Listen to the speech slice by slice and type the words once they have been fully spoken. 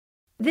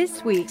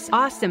This week's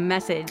awesome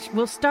message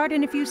will start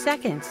in a few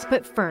seconds,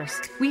 but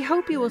first, we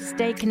hope you will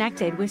stay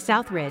connected with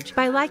Southridge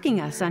by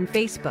liking us on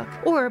Facebook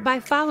or by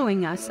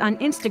following us on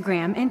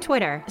Instagram and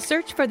Twitter.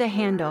 Search for the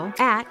handle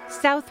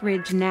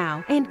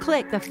 @SouthridgeNow and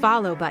click the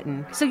follow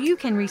button so you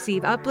can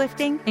receive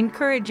uplifting,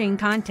 encouraging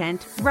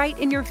content right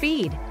in your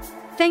feed.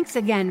 Thanks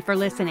again for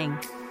listening.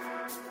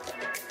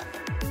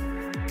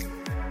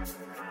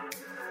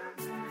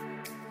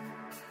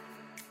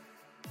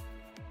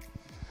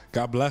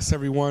 God bless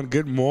everyone.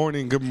 Good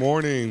morning. Good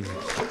morning.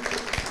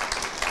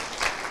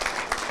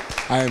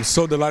 I am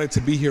so delighted to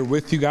be here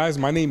with you guys.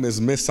 My name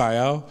is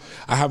Misael.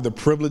 I have the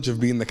privilege of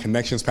being the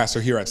Connections Pastor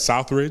here at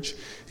Southridge.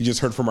 You just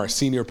heard from our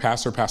senior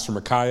pastor, Pastor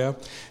Micaiah,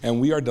 and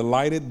we are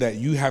delighted that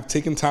you have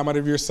taken time out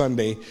of your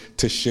Sunday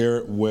to share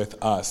it with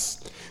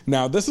us.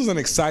 Now, this is an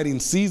exciting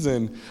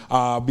season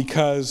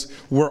because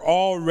we're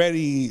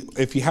already,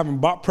 if you haven't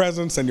bought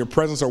presents and your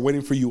presents are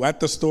waiting for you at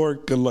the store,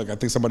 good luck. I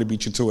think somebody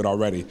beat you to it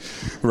already,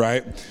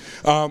 right?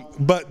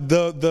 But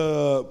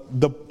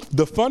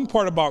the fun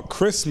part about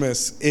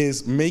Christmas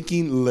is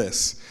making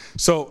lists.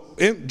 So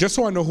just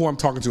so I know who I'm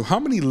talking to, how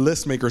many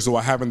list makers do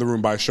I have in the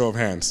room by a show of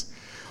hands?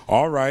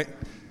 All right.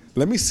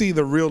 Let me see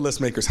the real list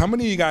makers. How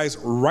many of you guys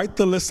write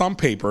the list on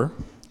paper,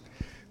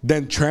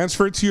 then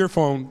transfer it to your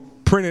phone,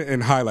 print it,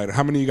 and highlight it?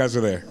 How many of you guys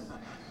are there?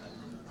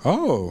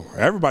 Oh,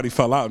 everybody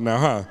fell out now,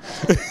 huh?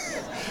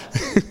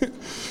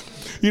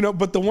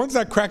 But the ones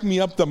that crack me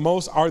up the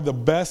most are the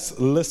best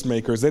list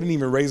makers. They didn't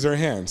even raise their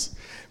hands.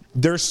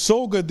 They're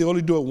so good, they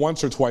only do it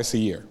once or twice a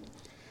year.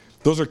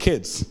 Those are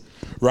kids,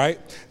 right?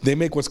 They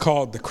make what's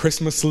called the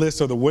Christmas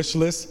list or the wish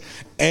list,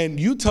 and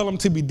you tell them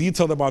to be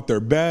detailed about their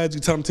beds,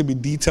 you tell them to be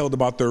detailed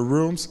about their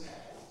rooms,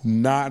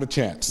 not a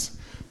chance.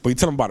 But you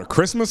tell them about a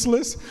Christmas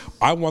list,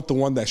 I want the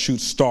one that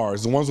shoots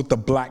stars, the ones with the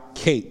black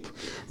cape,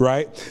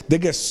 right? They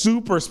get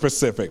super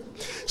specific.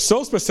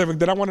 So specific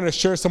that I wanted to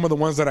share some of the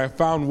ones that I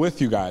found with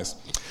you guys.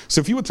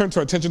 So if you would turn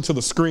our attention to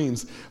the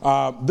screens,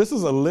 this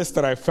is a list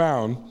that I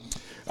found.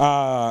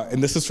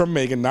 And this is from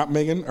Megan, not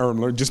Megan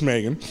Ermler, just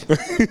Megan.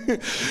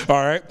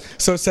 All right.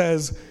 So it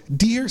says,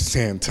 "Dear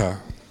Santa,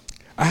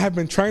 I have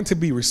been trying to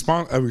be a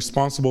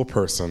responsible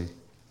person.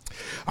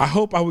 I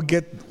hope I would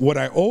get what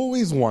I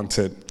always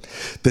wanted.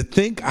 The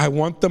thing I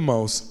want the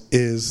most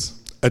is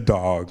a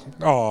dog."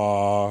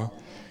 Aww.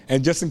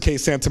 And just in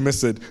case Santa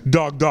missed it,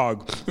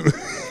 dog.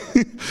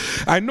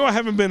 I know I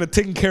haven't been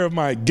taking care of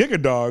my Giga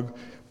dog,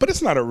 but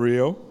it's not a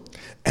real.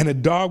 And a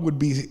dog would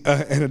be,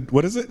 And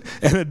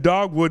a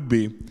dog would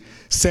be.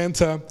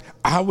 Santa,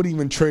 I would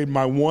even trade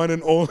my one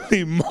and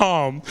only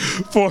mom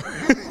for,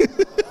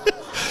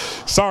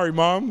 sorry,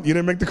 Mom, you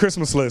didn't make the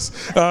Christmas list,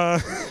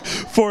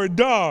 for a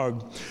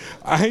dog.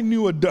 I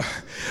know that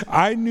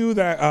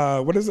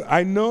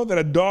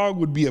a dog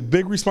would be a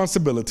big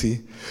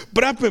responsibility,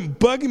 but I've been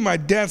bugging my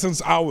dad since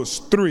I was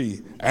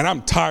 3, and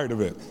I'm tired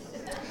of it.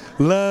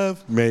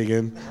 Love,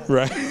 Megan,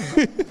 right?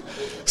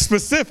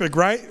 Specific,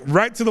 right?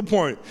 Right to the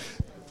point.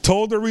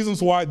 Told her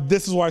reasons why,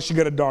 this is why she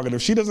got a dog. And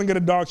if she doesn't get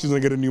a dog, she's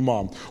going to get a new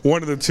mom.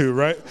 One of the two,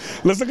 right?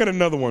 Let's look at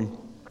another one.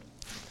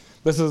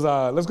 Let's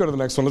go to the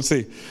next one. Let's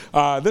see.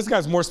 This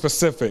guy's more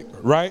specific,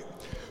 right?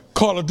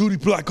 Call of Duty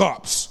Black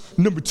Ops,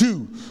 number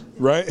 2,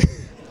 right?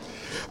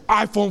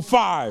 iPhone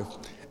 5.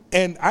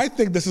 And I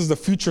think this is the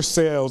future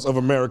sales of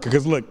America.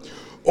 Because look,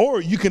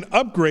 or you can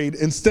upgrade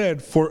instead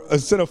of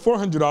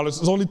 $400,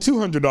 it's only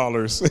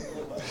 $200.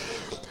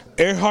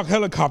 Airhawk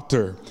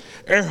helicopter,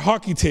 air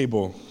hockey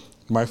table.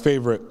 My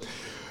favorite,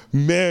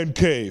 man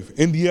cave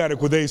in the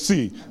attic with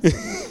AC,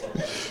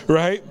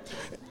 right?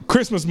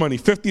 Christmas money,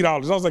 $50. I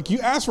was like, you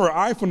asked for an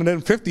iPhone and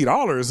then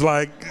 $50.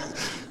 Like,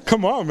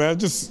 come on, man,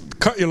 just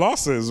cut your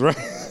losses, right?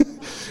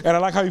 And I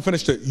like how you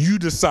finished it. You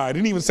decide.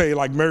 Didn't even say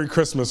like Merry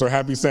Christmas or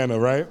Happy Santa,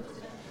 right?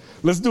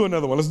 Let's do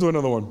another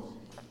one.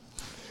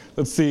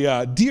 Let's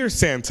see. Dear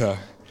Santa,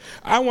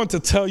 I want to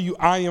tell you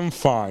I am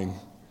fine.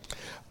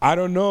 I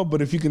don't know,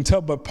 but if you can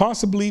tell, but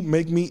possibly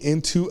make me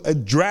into a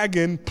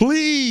dragon,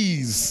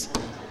 please.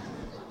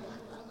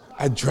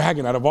 A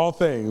dragon, out of all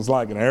things,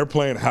 like an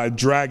airplane, a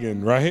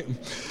dragon, right?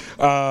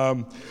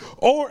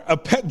 Or a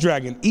pet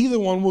dragon, either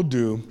one will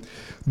do,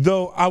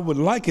 though I would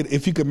like it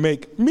if you could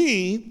make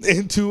me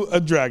into a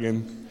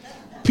dragon.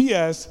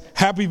 P.S.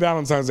 Happy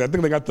Valentine's Day. I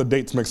think they got the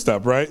dates mixed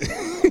up, right?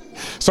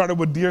 Started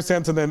with Dear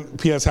Santa, then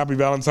P.S. Happy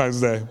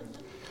Valentine's Day.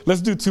 Let's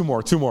do two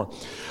more.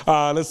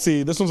 Let's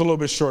see. This one's a little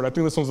bit short. I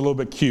think this one's a little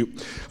bit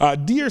cute.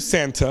 Dear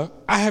Santa,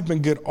 I have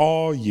been good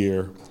all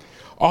year.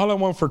 All I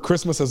want for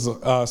Christmas is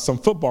some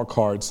football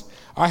cards.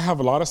 I have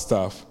a lot of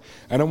stuff,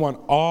 and I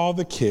want all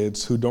the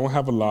kids who don't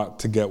have a lot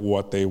to get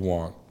what they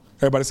want.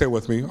 Everybody say it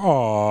with me.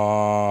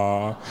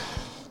 Aww.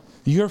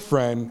 Your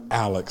friend,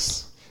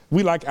 Alex.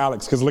 We like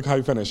Alex because look how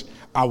he finished.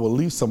 I will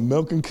leave some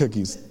milk and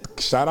cookies.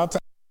 Shout out to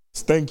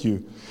Alex. Thank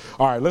you.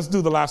 All right, let's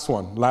do the last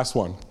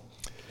one.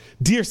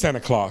 Dear Santa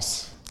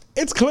Claus,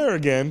 it's Claire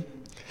again,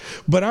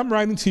 but I'm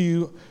writing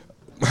to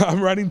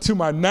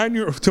my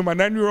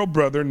 9-year-old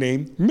brother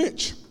named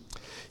Mitch.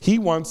 He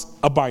wants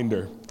a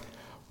binder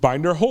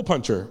hole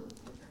puncher.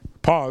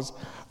 Pause.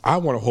 I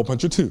want a hole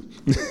puncher too.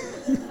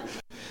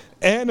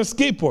 and a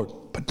skateboard.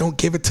 But don't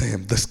give it to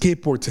him, the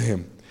skateboard to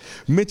him.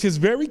 Mitch is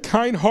very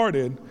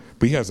kind-hearted,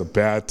 but he has a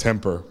bad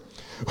temper.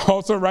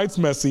 Also writes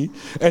messy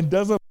and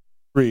doesn't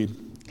read.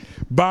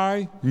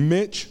 By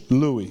Mitch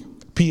Louie.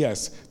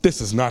 P.S.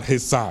 This is not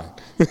his sign.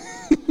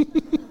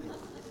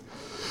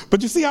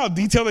 But you see how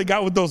detailed they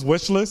got with those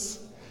wish lists?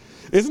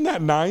 Isn't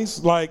that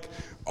nice? Like,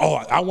 oh,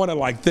 I want it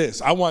like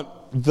this. I want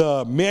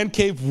the man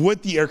cave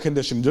with the air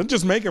conditioning.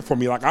 Just make it for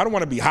me. Like, I don't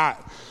want to be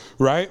hot,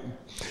 right?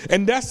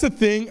 And that's the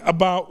thing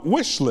about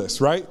wish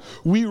lists, right?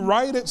 We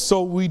write it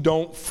so we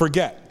don't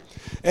forget.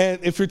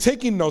 And if you're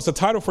taking notes, the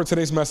title for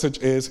today's message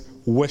is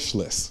Wish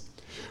List,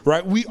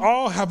 right? We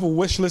all have a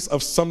wish list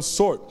of some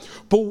sort.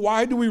 But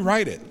why do we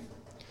write it,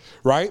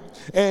 right?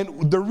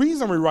 And the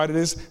reason we write it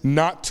is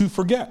not to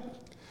forget.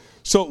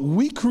 So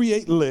we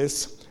create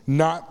lists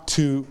not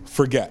to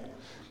forget.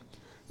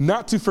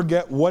 Not to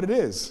forget what it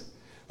is.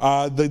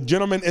 The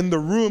gentlemen in the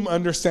room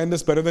understand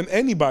this better than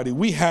anybody.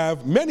 We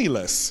have many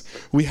lists.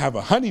 We have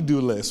a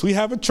honey-do list. We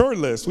have a chore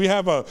list. We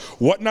have a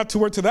what not to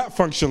wear to that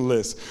function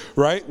list,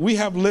 right? We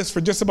have lists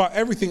for just about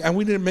everything, and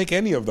we didn't make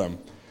any of them.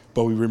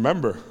 But we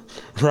remember,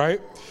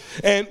 right?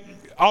 And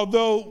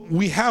although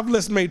we have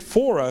lists made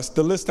for us,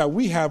 the lists that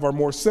we have are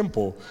more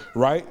simple,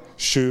 right?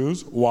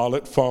 Shoes,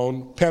 wallet,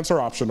 phone, pants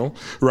are optional,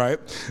 right?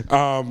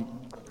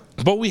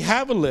 But we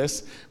have a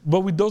list,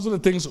 but those are the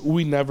things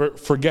we never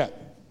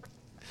forget.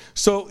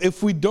 So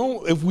if we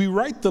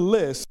write the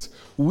list,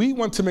 we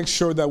want to make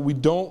sure that we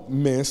don't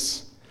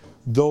miss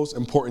those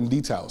important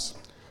details.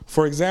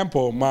 For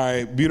example,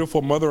 my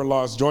beautiful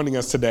mother-in-law is joining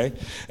us today,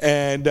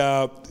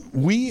 and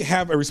we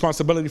have a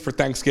responsibility for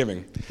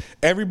Thanksgiving.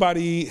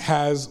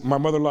 My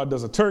mother-in-law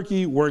does a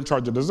turkey, we're in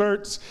charge of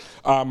desserts.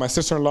 My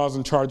sister-in-law is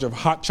in charge of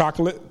hot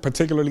chocolate,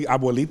 particularly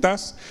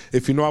abuelitas.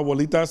 If you know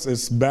abuelitas,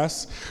 it's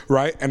best,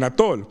 right? And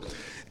atol.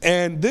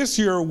 And this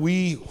year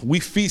we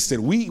feasted,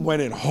 we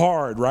went in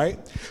hard, right?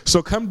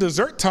 So come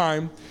dessert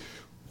time,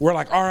 we're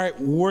like, all right,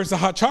 where's the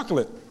hot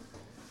chocolate?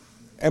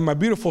 And my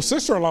beautiful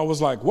sister-in-law was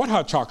like, what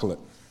hot chocolate?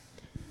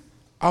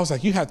 I was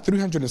like, you had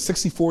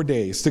 364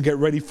 days to get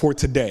ready for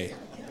today.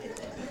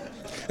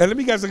 And let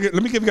me give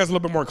you guys a little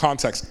bit more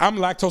context. I'm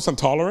lactose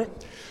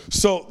intolerant,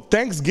 so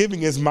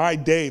Thanksgiving is my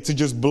day to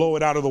just blow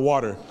it out of the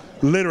water,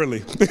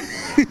 literally.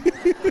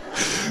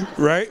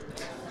 Right?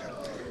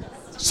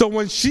 So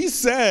when she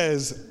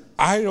says,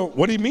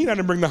 what do you mean I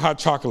didn't bring the hot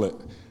chocolate?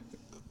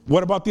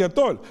 What about the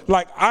atol?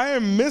 Like, I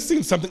am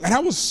missing something. And I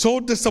was so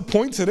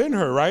disappointed in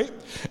her, right?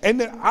 And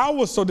then I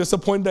was so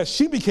disappointed that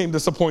she became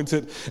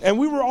disappointed. And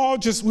we were all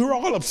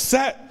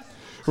upset,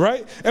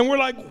 right? And we're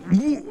like,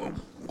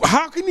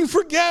 how can you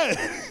forget?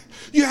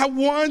 You have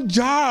one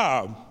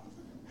job,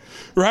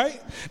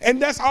 right?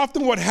 And that's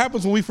often what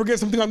happens when we forget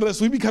something on the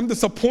list. We become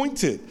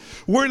disappointed.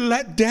 We're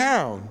let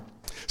down.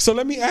 So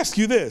let me ask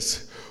you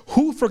this.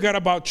 Who forgot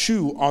about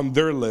you on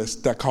their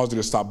list that caused you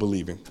to stop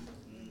believing?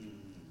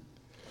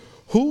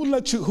 Who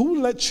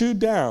let you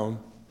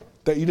down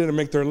that you didn't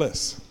make their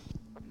list?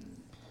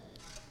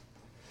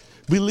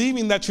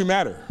 Believing that you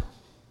matter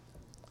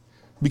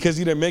because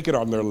you didn't make it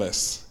on their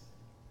list.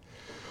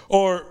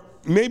 Or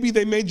maybe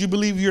they made you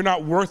believe you're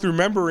not worth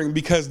remembering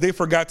because they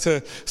forgot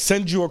to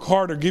send you a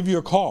card or give you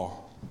a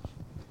call.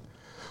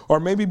 Or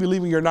maybe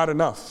believing you're not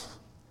enough.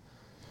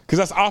 Because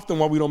that's often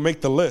why we don't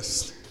make the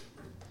list.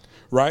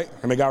 Right?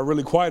 And it got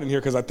really quiet in here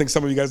because I think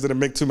some of you guys didn't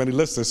make too many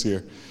lists this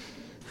year.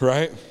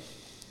 Right?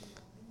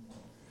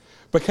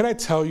 But can I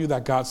tell you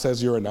that God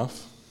says you're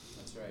enough?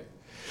 That's right.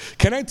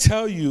 Can I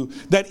tell you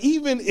that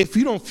even if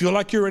you don't feel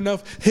like you're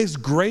enough, His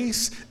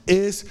grace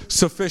is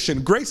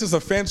sufficient. Grace is a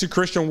fancy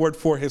Christian word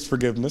for His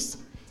forgiveness.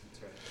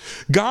 That's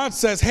right. God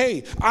says,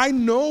 hey, I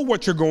know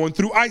what you're going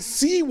through. I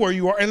see where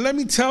you are. And let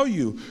me tell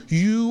you,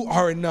 you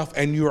are enough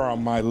and you are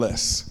on my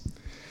list.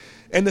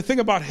 And the thing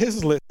about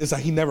His list is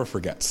that He never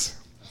forgets.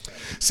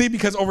 See,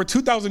 because over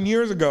 2,000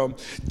 years ago,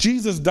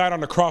 Jesus died on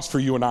the cross for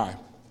you and I.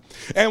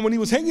 And when He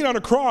was hanging on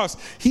the cross,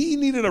 He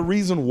needed a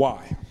reason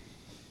why.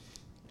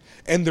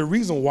 And the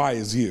reason why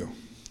is you.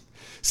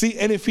 See,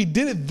 and if He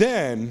did it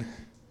then,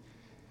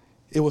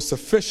 it was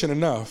sufficient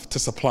enough to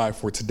supply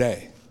for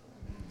today.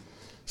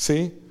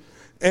 See?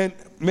 And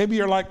maybe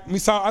you're like,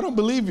 Misal, I don't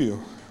believe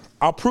you.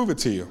 I'll prove it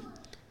to you.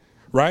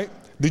 Right?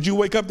 Did you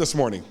wake up this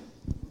morning?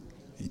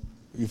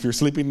 If you're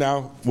sleeping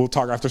now, we'll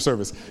talk after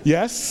service.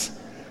 Yes?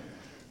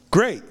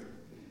 Great.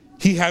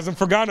 He hasn't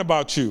forgotten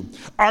about you.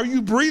 Are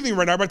you breathing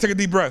right now? Everybody take a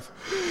deep breath.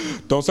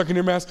 Don't suck in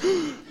your mask.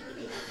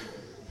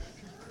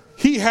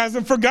 He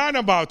hasn't forgotten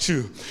about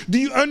you. Do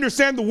you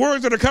understand the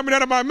words that are coming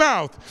out of my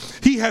mouth?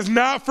 He has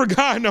not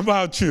forgotten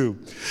about you.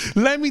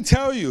 Let me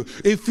tell you,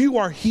 if you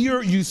are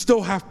here, you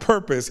still have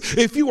purpose.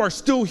 If you are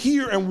still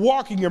here and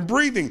walking and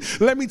breathing,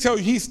 let me tell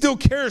you, He still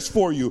cares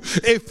for you.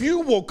 If you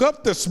woke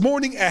up this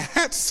morning and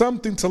had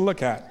something to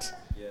look at,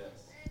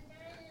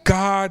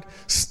 God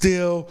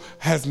still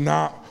has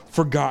not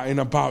forgotten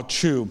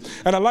about you.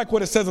 And I like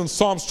what it says in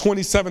Psalms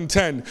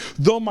 27:10.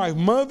 Though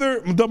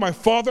my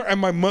father and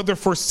my mother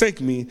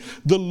forsake me,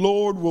 the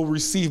Lord will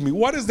receive me.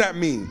 What does that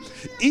mean?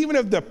 Even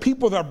if the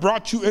people that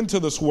brought you into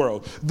this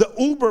world, the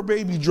Uber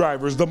baby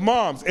drivers, the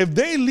moms, if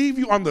they leave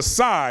you on the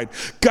side,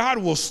 God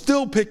will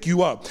still pick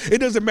you up. It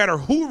doesn't matter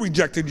who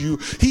rejected you.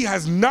 He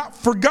has not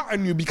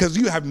forgotten you because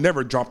you have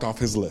never dropped off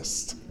his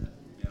list.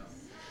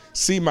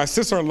 See, my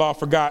sister-in-law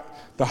forgot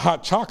the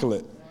hot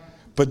chocolate,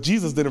 but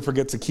Jesus didn't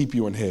forget to keep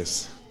you in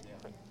his.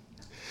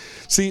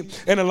 See,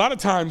 and a lot of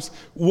times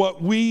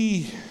what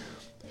we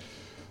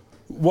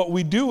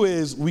do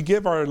is we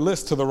give our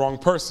list to the wrong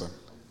person.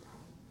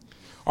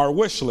 Our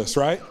wish list,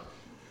 right?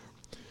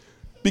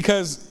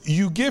 Because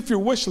you give your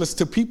wish list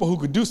to people who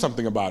could do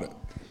something about it.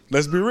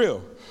 Let's be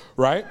real,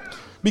 right?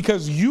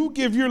 Because you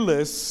give your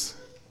list,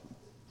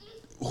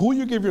 who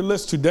you give your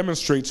list to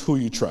demonstrates who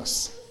you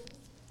trust,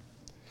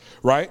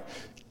 right?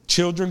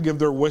 Children give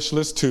their wish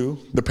list to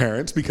the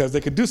parents because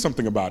they could do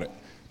something about it.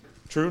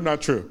 True,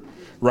 not true,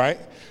 right?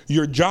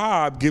 Your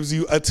job gives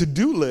you a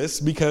to-do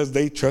list because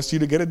they trust you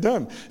to get it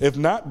done. If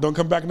not, don't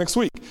come back next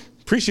week.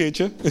 Appreciate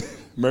you.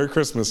 Merry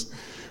Christmas,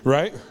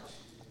 right?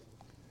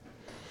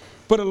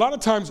 But a lot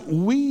of times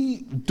we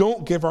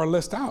don't give our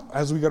list out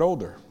as we get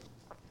older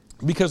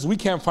because we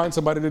can't find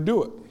somebody to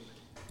do it.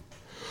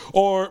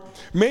 Or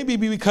maybe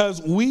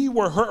because we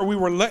were hurt or we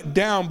were let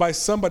down by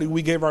somebody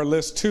we gave our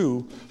list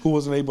to who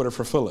wasn't able to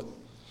fulfill it,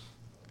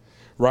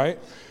 right?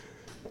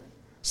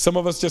 Some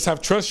of us just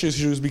have trust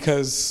issues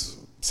because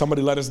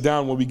somebody let us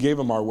down when we gave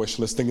them our wish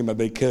list thinking that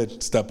they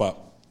could step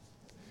up.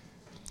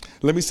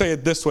 Let me say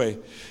it this way.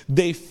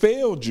 They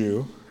failed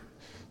you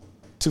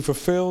to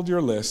fulfill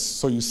your list,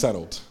 so you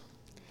settled.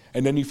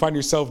 And then you find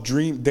yourself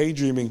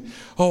daydreaming,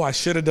 oh, I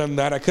should have done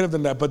that, I could have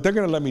done that, but they're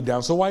going to let me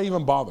down, so why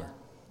even bother?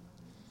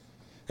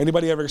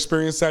 Anybody ever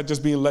experienced that,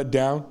 just being let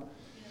down?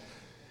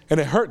 And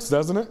it hurts,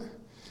 doesn't it?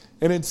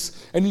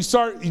 And you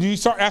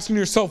start asking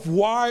yourself,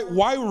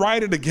 why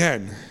write it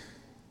again?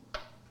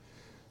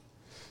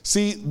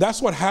 See,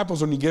 that's what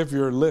happens when you give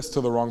your list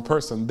to the wrong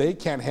person. They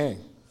can't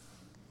hang.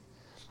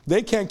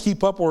 They can't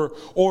keep up or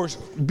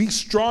be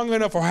strong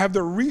enough or have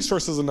the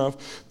resources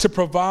enough to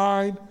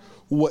provide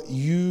what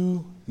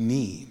you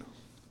need.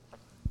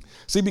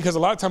 See, because a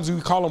lot of times we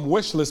call them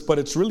wish lists, but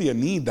it's really a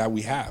need that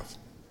we have,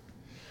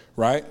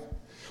 right?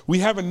 We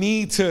have a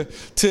need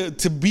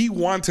to be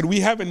wanted.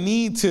 We have a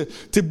need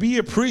to be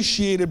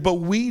appreciated, but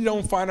we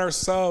don't find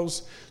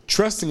ourselves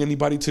trusting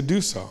anybody to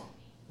do so.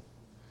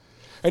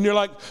 And you're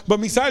like, but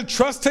besides,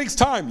 trust takes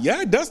time.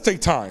 Yeah, it does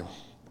take time.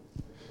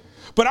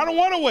 But I don't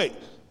want to wait.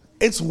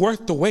 It's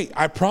worth the wait.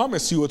 I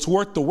promise you, it's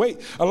worth the wait.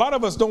 A lot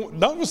of us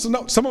don't,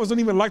 some of us don't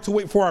even like to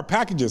wait for our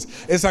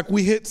packages. It's like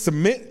we hit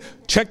submit,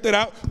 check that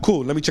out.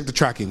 Cool, let me check the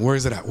tracking. Where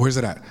is it at? Where's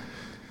it at?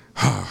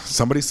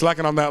 Somebody's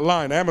slacking on that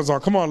line. Amazon,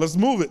 come on, let's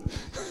move it,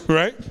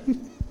 right?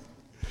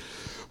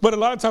 But a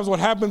lot of times what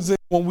happens is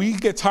when we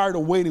get tired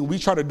of waiting, we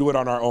try to do it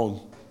on our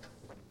own.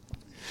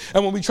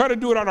 And when we try to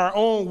do it on our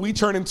own, we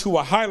turn into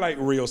a highlight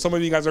reel. Some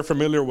of you guys are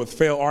familiar with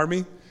Fail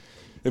Army.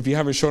 If you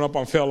haven't shown up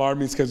on Fail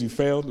Army, it's because you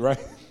failed, right?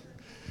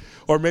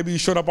 Or maybe you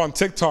showed up on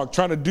TikTok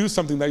trying to do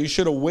something that you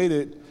should have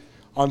waited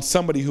on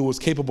somebody who was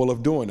capable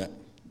of doing it.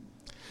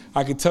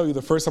 I can tell you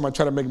the first time I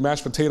tried to make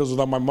mashed potatoes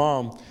without my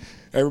mom,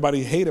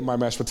 everybody hated my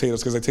mashed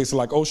potatoes because they tasted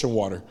like ocean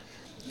water.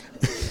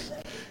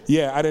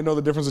 Yeah, I didn't know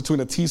the difference between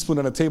a teaspoon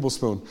and a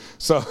tablespoon.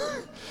 So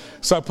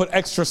I put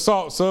extra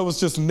salt, so it was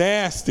just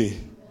nasty.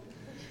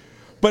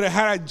 But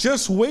had I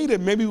just waited,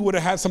 maybe we would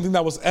have had something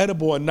that was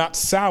edible and not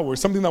sour,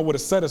 something that would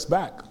have set us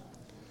back.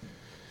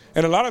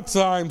 And a lot of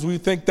times we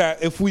think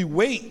that if we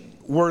wait,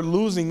 we're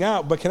losing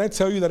out. But can I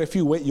tell you that if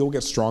you wait, you'll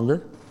get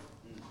stronger?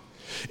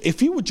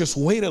 If you would just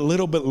wait a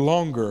little bit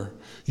longer,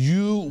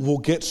 you will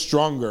get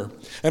stronger.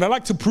 And I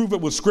like to prove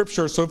it with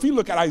scripture. So if you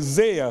look at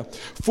Isaiah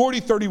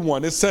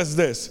 40:31, it says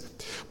this,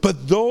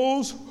 but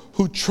those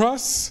who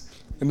trust,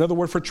 another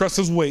word for trust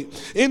is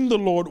wait, in the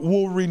Lord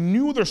will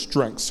renew their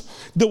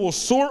strengths. They will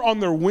soar on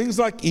their wings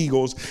like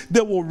eagles.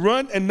 They will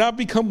run and not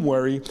become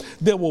weary.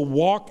 They will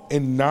walk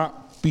and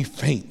not be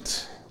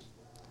faint.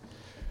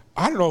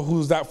 I don't know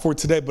who's that for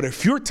today, but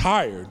if you're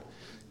tired,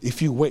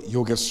 if you wait,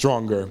 you'll get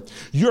stronger.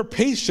 Your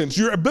patience,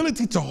 your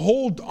ability to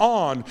hold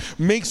on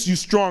makes you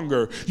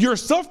stronger. Your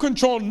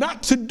self-control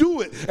not to do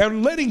it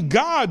and letting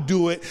God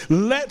do it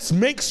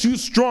makes you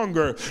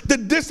stronger. The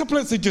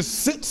discipline to just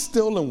sit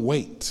still and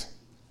wait.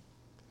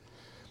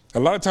 A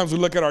lot of times we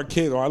look at our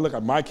kids, or I look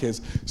at my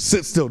kids,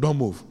 sit still, don't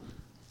move.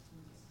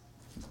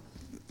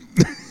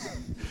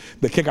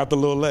 They kick out the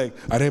little leg.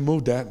 I didn't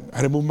move that.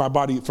 I didn't move my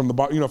body from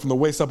the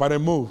waist up. I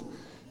didn't move.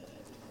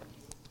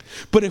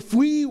 But if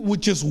we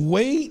would just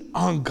wait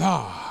on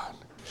God,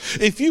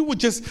 if you would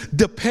just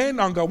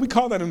depend on God, we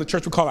call that in the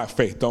church, we call that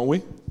faith, don't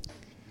we?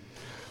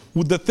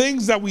 With the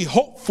things that we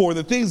hope for,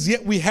 the things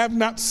yet we have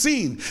not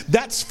seen,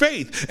 that's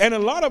faith. And a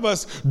lot of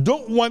us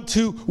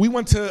we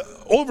want to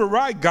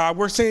override God.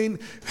 We're saying,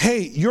 hey,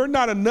 you're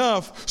not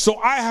enough, so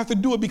I have to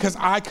do it because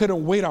I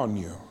couldn't wait on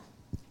you.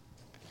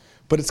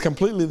 But it's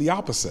completely the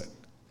opposite.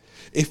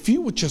 If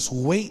you would just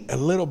wait a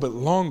little bit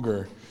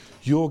longer,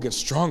 you'll get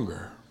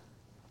stronger.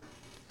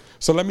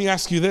 So let me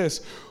ask you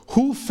this.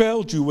 Who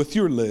failed you with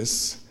your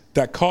list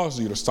that caused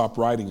you to stop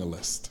writing a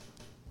list?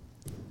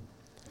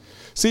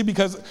 See,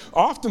 because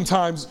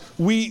oftentimes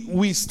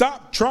we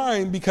stop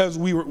trying because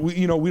we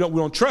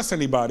don't trust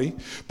anybody.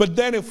 But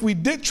then if we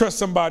did trust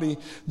somebody,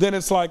 then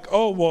it's like,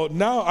 oh, well,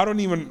 now I don't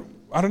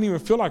even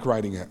feel like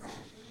writing it.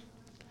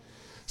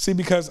 See,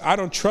 because I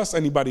don't trust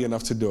anybody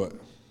enough to do it.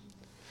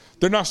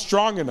 They're not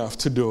strong enough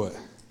to do it.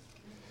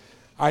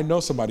 I know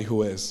somebody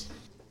who is.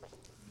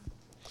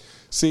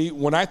 See,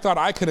 when I thought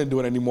I couldn't do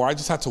it anymore, I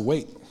just had to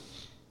wait.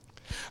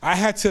 I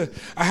had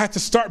to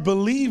start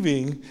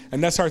believing,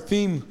 and that's our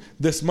theme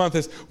this month,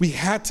 is we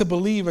had to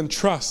believe and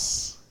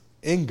trust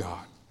in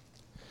God.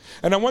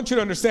 And I want you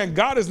to understand,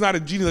 God is not a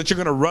genie that you're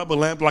going to rub a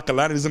lamp like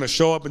Aladdin. He's going to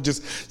show up and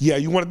just, yeah,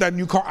 you wanted that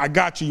new car? I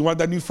got you. You wanted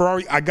that new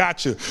Ferrari? I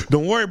got you.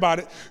 Don't worry about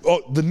it.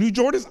 Oh, the new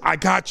Jordans? I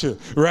got you,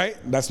 right?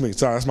 That's me.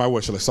 Sorry, that's my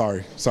wish list.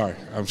 Sorry.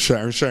 I'm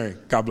sharing.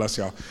 God bless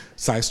y'all.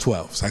 Size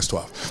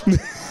 12.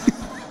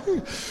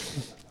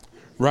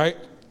 Right?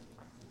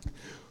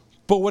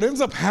 But what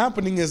ends up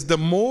happening is the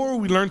more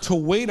we learn to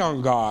wait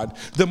on God,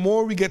 the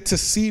more we get to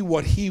see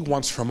what he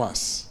wants from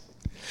us.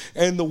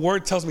 And the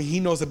word tells me he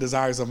knows the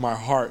desires of my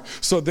heart.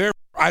 So therefore,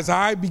 as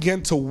I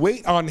begin to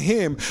wait on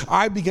him,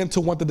 I begin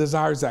to want the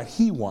desires that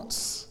he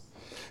wants.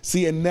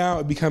 See, and now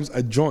it becomes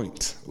a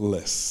joint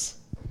list,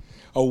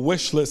 a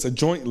wish list, a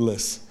joint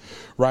list,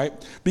 right?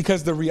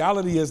 Because the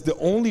reality is the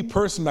only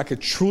person that could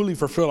truly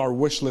fulfill our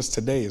wish list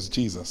today is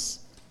Jesus.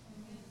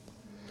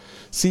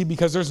 See,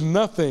 because there's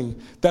nothing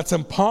that's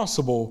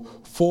impossible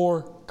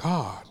for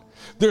God.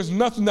 There's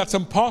nothing that's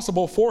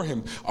impossible for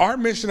him. Our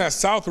mission at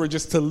Southridge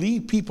is to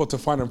lead people to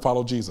find and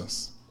follow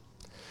Jesus.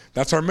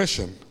 That's our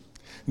mission.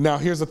 Now,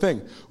 here's the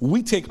thing.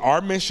 We take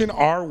our mission,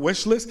 our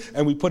wish list,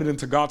 and we put it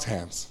into God's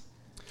hands.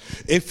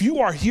 If you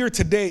are here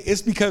today,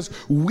 it's because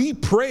we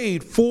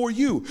prayed for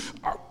you.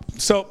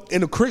 So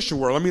in a Christian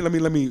world,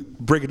 let me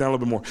break it down a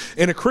little bit more.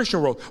 In a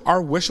Christian world,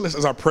 our wish list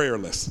is our prayer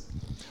list.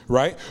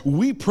 Right?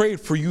 We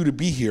prayed for you to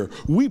be here.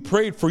 We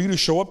prayed for you to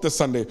show up this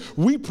Sunday.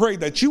 We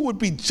prayed that you would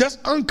be just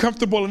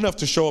uncomfortable enough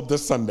to show up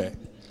this Sunday.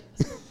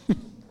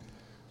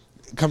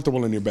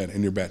 Comfortable in your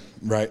bed,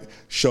 right?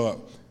 Show up.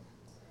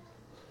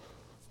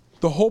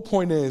 The whole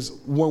point is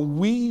when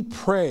we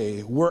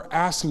pray, we're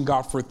asking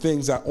God for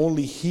things that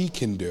only he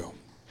can do.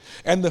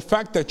 And the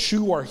fact that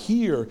you are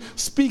here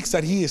speaks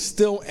that he is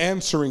still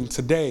answering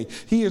today.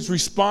 He is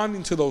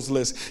responding to those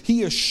lists.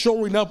 He is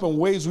showing up in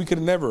ways we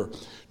could never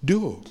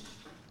do.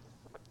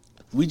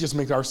 We just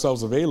make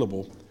ourselves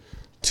available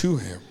to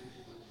him.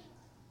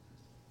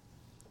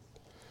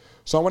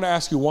 So I want to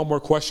ask you one more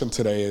question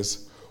today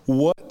is,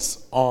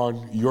 what's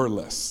on your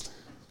list?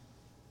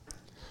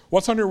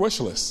 What's on your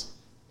wish list?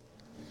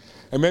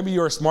 And maybe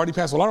you're a smarty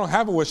pants. Well, I don't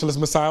have a wish list,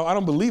 Messiah. I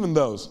don't believe in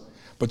those.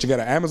 But you got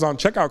an Amazon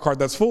checkout card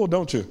that's full,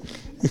 don't you?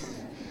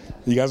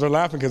 You guys are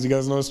laughing because you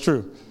guys know it's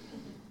true.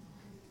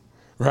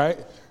 Right?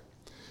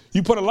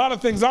 You put a lot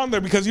of things on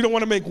there because you don't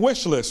want to make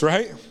wish lists,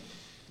 right?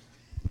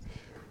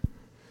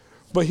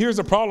 But here's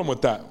the problem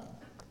with that.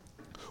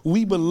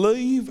 We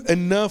believe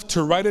enough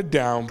to write it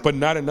down, but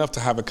not enough to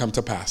have it come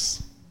to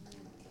pass.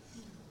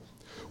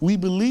 We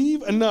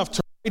believe enough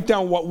to write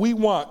down what we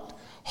want,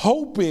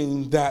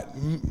 hoping that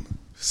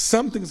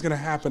something's going to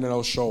happen and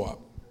it'll show up.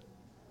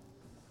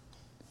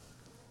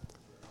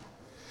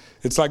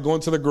 It's like going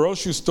to the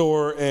grocery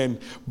store and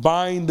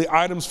buying the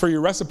items for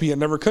your recipe and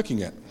never cooking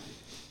it.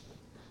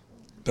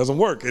 Doesn't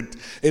work.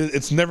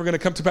 It's never going to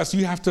come to pass.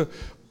 You have to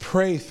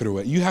pray through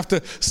it. You have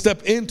to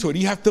step into it.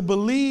 You have to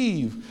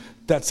believe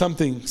that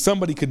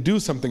somebody could do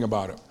something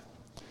about it.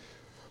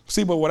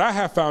 See, but what I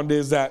have found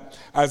is that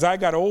as I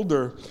got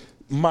older,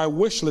 my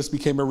wish list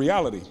became a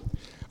reality.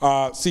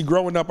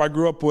 Growing up, I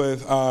grew up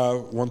with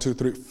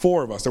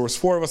 4 of us. There was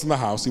 4 of us in the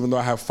house, even though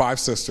I have 5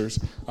 sisters.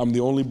 I'm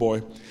the only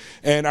boy.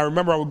 And I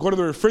remember I would go to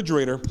the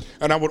refrigerator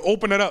and I would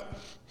open it up.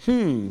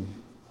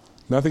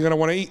 Nothing that I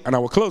want to eat, and I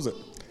would close it.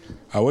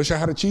 I wish I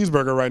had a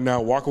cheeseburger right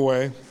now. Walk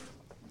away.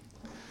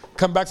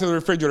 Come back to the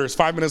refrigerator. It's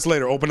 5 minutes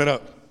later. Open it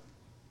up.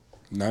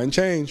 Nothing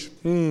changed.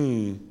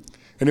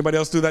 Anybody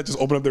else do that? Just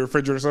open up the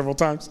refrigerator several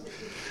times?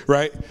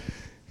 Right?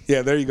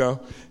 Yeah, there you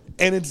go.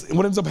 And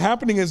what ends up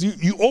happening is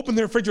you open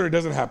the refrigerator, it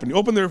doesn't happen.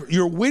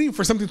 You're waiting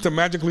for something to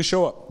magically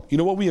show up. You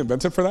know what we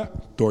invented for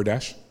that?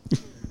 DoorDash.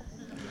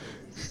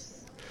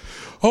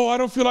 Oh, I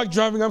don't feel like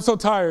driving. I'm so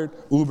tired.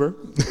 Uber.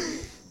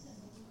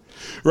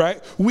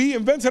 Right? We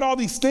invented all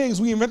these things.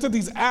 We invented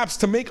these apps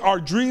to make our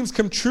dreams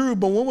come true.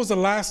 But when was the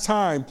last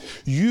time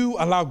you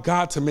allowed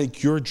God to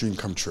make your dream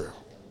come true?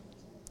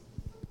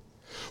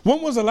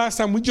 When was the last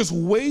time we just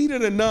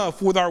waited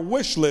enough with our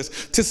wish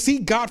list to see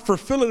God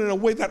fulfill it in a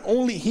way that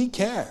only he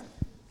can?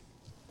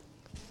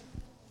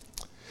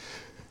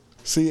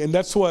 See, and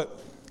that's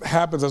what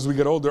happens as we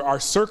get older. Our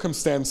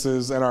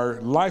circumstances and our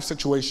life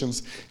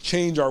situations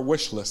change our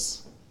wish lists.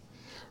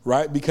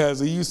 Right?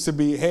 Because it used to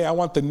be, hey, I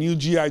want the new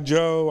G.I.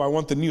 Joe, I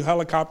want the new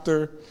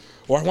helicopter,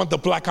 or I want the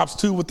Black Ops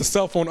 2 with the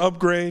cell phone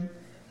upgrade,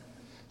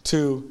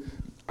 to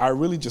I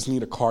really just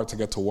need a car to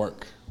get to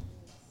work.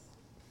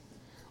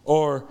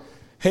 Or,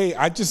 hey,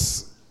 I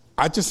just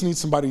need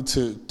somebody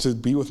to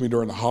be with me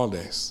during the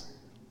holidays.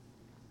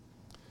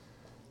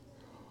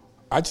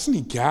 I just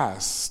need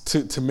gas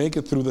to make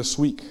it through this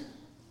week.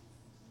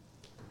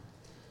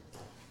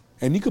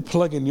 And you could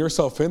plug in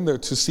yourself in there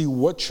to see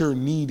what your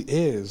need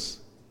is.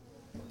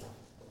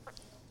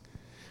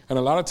 And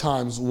a lot of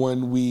times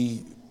when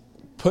we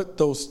put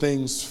those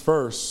things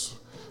first,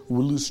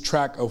 we lose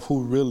track of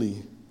who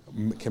really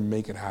can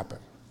make it happen.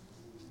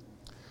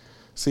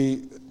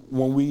 See,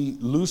 when we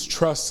lose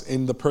trust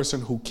in the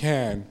person who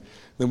can,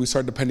 then we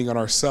start depending on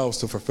ourselves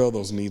to fulfill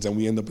those needs, and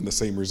we end up in the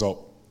same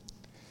result.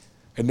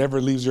 It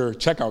never leaves your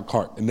checkout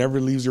cart. It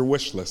never leaves your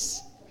wish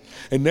list.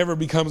 It never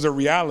becomes a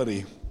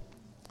reality.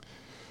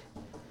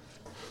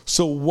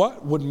 So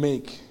what would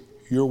make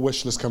your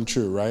wish list come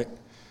true, right?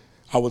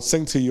 I would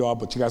sing to you all,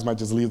 but you guys might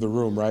just leave the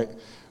room, right?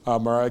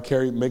 Mariah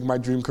Carey, Make My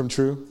Dream Come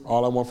True.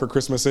 All I Want for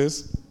Christmas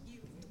is?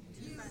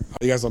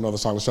 You guys don't know the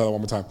song. Let's try that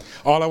one more time.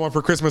 All I Want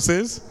for Christmas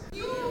is?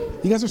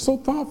 You guys are so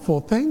thoughtful.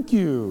 Thank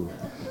you.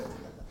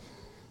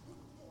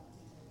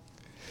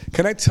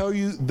 Can I tell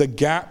you the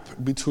gap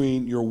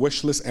between your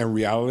wish list and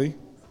reality?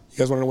 You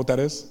guys want to know what that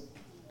is?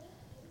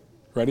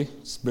 Ready?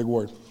 It's a big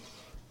word.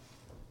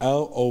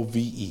 Love.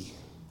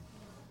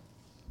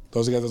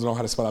 Those of you guys that don't know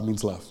how to spell that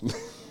means love.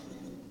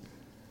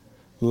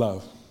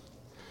 Love.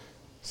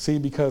 See,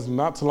 because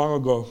not too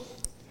long ago,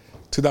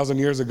 2,000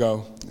 years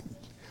ago,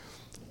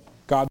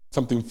 God did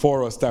something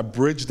for us that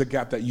bridged the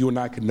gap that you and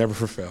I could never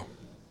fulfill.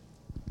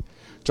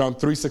 John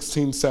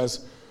 3:16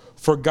 says,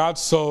 "For God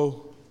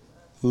so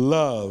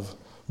loved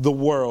the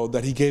world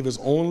that he gave his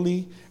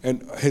one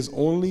and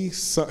only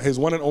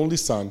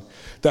Son,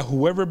 that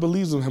whoever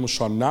believes in him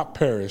shall not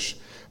perish,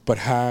 but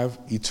have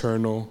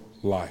eternal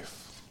life."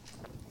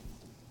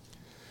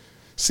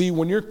 See,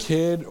 when your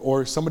kid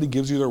or somebody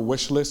gives you their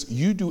wish list,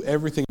 you do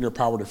everything in your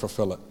power to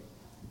fulfill it.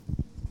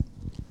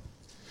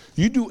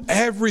 You do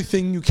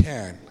everything you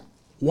can.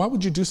 Why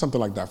would you do something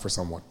like that for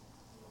someone?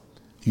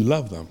 You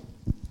love them.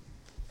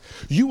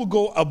 You will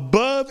go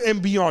above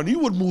and beyond. You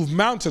would move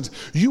mountains.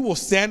 You will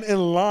stand in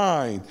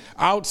line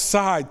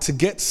outside to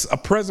get a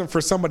present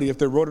for somebody if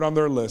they wrote it on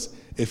their list,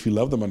 if you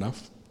love them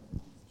enough.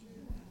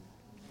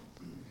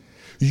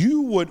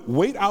 You would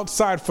wait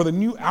outside for the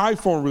new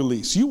iPhone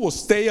release. You will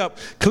stay up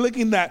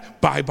clicking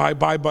that buy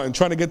button,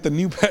 trying to get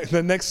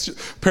the next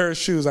pair of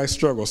shoes. I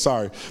struggle,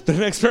 sorry. The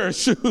next pair of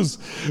shoes,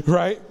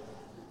 right?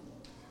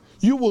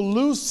 You will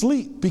lose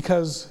sleep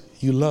because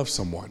you love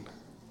someone.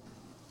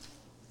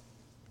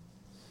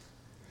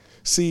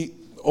 See,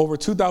 over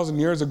 2,000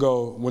 years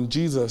ago, when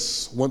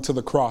Jesus went to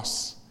the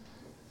cross,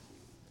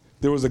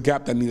 there was a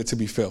gap that needed to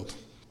be filled.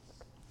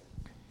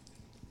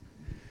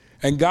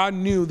 And God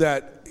knew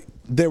that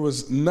there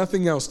was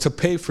nothing else to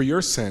pay for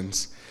your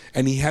sins,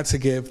 and he had to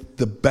give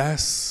the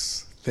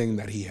best thing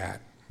that he had.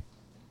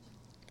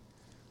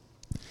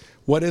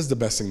 What is the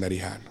best thing that he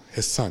had?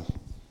 His Son.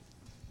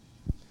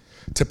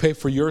 To pay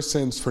for your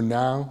sins for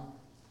now,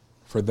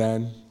 for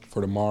then,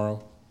 for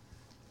tomorrow.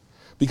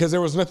 Because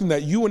there was nothing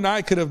that you and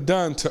I could have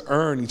done to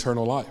earn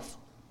eternal life.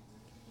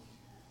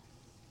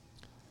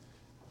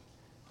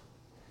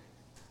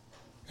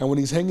 And when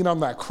he's hanging on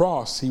that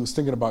cross, he was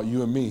thinking about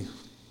you and me.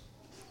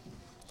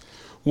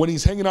 When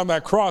he's hanging on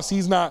that cross,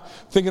 he's not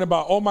thinking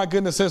about, oh my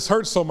goodness, this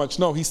hurts so much.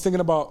 No, he's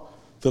thinking about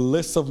the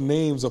list of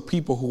names of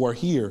people who are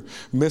here.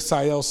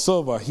 Misael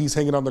Silva, he's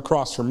hanging on the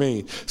cross for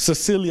me.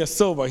 Cecilia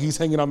Silva, he's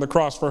hanging on the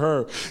cross for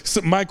her.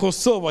 Michael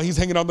Silva, he's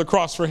hanging on the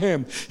cross for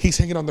him. He's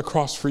hanging on the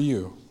cross for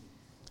you.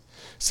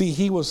 See,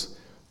 he was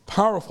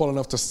powerful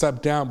enough to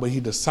step down, but he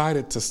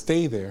decided to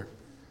stay there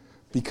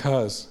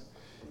because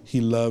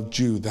he loved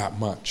you that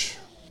much.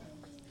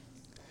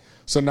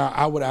 So now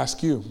I would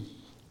ask you,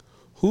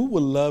 who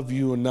would love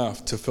you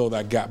enough to fill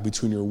that gap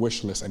between your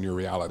wish list and your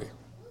reality?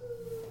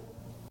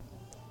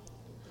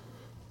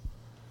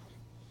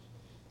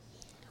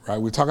 Right?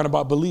 We're talking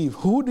about believe.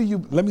 Who do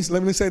you, let me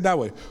say it that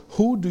way.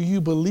 Who do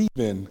you believe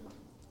in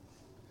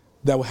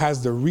that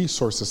has the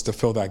resources to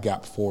fill that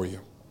gap for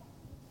you?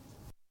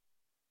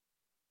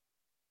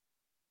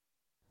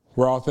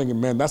 We're all thinking,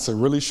 man, that's a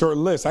really short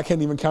list. I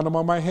can't even count them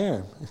on my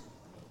hand.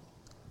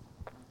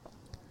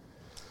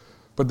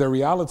 But the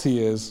reality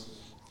is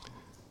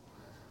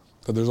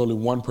that there's only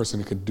one person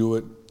who could do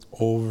it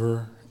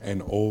over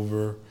and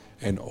over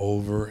and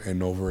over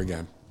and over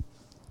again.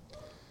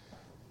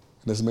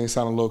 This may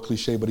sound a little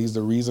cliche, but he's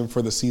the reason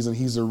for the season.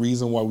 He's the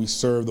reason why we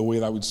serve the way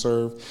that we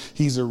serve.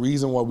 He's the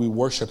reason why we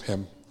worship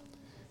him.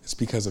 It's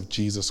because of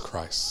Jesus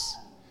Christ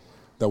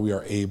that we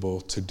are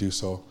able to do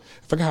so.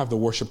 If I can have the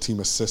worship team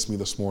assist me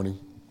this morning.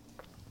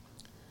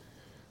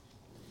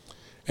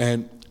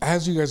 And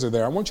as you guys are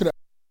there, I want you to,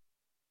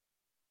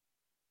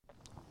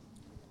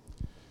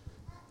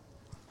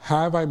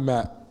 have I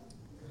met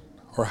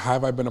or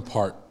have I been a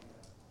part?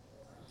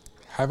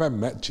 Have I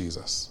met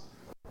Jesus?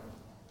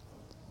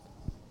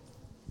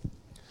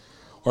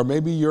 Or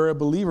maybe you're a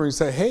believer and you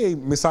say, hey,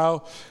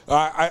 Misael,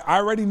 I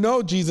already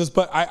know Jesus,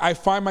 but I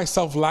find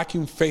myself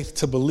lacking faith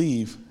to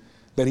believe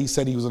that he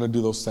said he was going to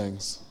do those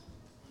things.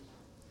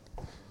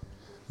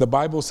 The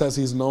Bible says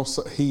he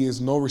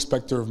is no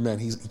respecter of men.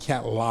 He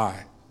can't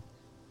lie.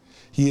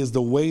 He is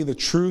the way, the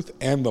truth,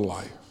 and the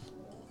life.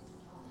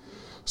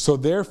 So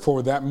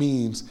therefore, that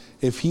means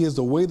if he is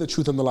the way, the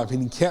truth, and the life,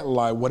 and he can't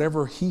lie,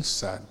 whatever he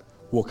said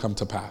will come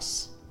to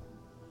pass.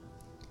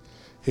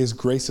 His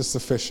grace is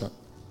sufficient.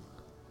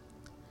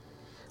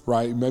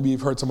 Right? Maybe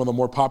you've heard some of the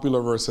more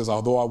popular verses.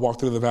 Although I walk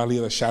through the valley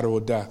of the shadow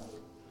of death,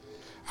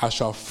 I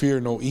shall fear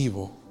no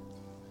evil.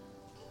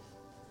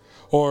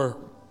 Or,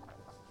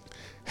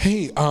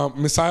 hey,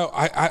 Messiah,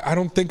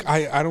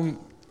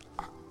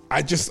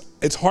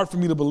 it's hard for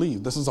me to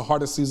believe. This is the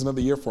hardest season of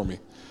the year for me.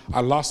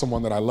 I lost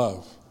someone that I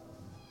love.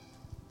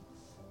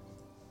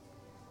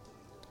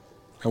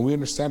 And we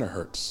understand it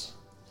hurts.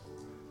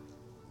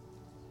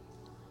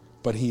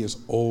 But he is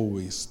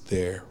always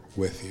there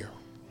with you.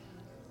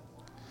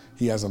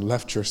 He hasn't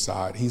left your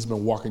side. He's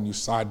been walking you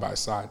side by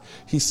side.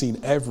 He's seen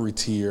every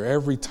tear,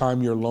 every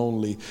time you're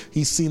lonely.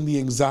 He's seen the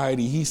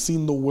anxiety. He's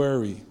seen the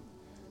worry.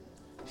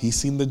 He's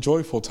seen the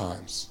joyful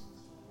times.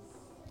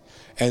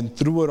 And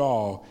through it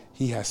all,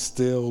 he has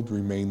still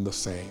remained the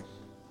same.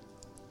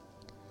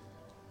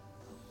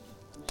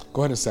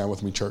 Go ahead and stand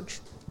with me,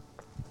 church.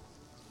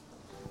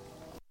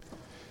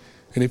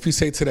 And if you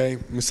say today,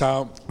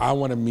 Messiah, I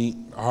want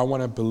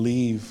to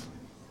believe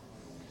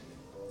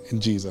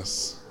in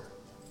Jesus.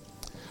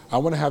 I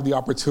want to have the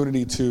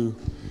opportunity to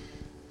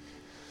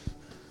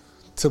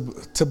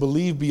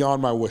believe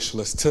beyond my wish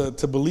list,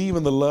 to believe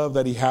in the love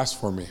that he has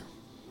for me.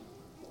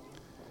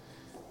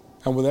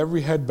 And with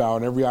every head bowed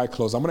and every eye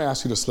closed, I'm going to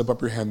ask you to slip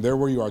up your hand there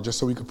where you are, just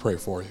so we can pray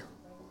for you.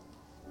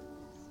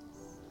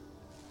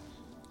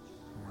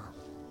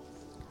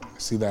 I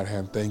see that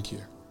hand, thank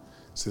you.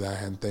 See that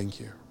hand, thank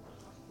you.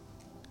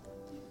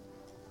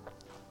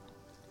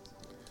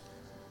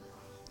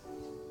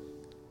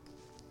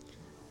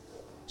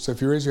 So if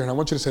you raise your hand, I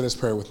want you to say this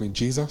prayer with me.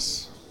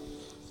 Jesus,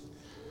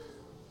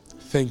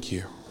 thank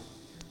you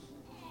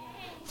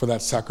for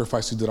that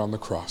sacrifice you did on the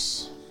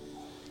cross.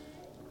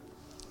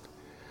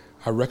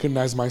 I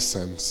recognize my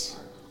sins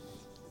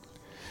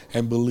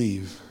and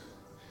believe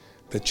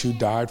that you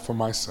died for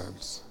my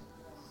sins.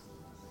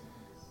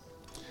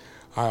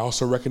 I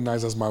also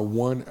recognize you as my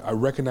one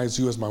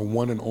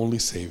and only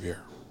Savior.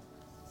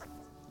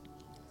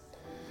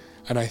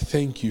 And I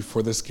thank you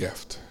for this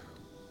gift.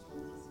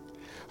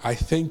 I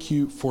thank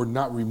you for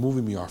not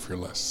removing me off your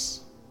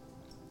list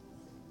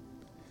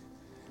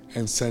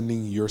and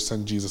sending your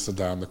son Jesus to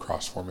die on the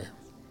cross for me.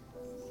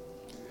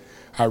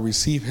 I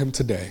receive him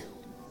today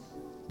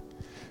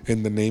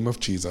in the name of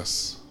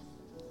Jesus.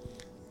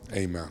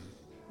 Amen.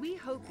 We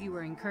hope you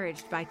were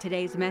encouraged by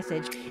today's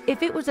message.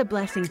 If it was a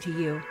blessing to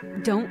you,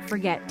 don't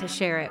forget to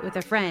share it with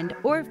a friend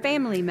or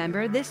family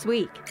member this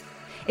week.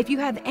 If you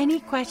have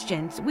any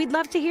questions, we'd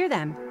love to hear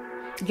them.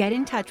 Get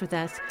in touch with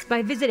us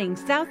by visiting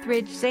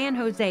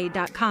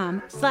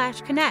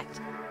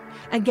southridgesanjose.com/connect.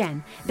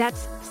 Again,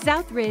 that's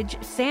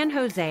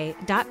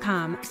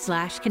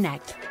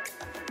southridgesanjose.com/connect.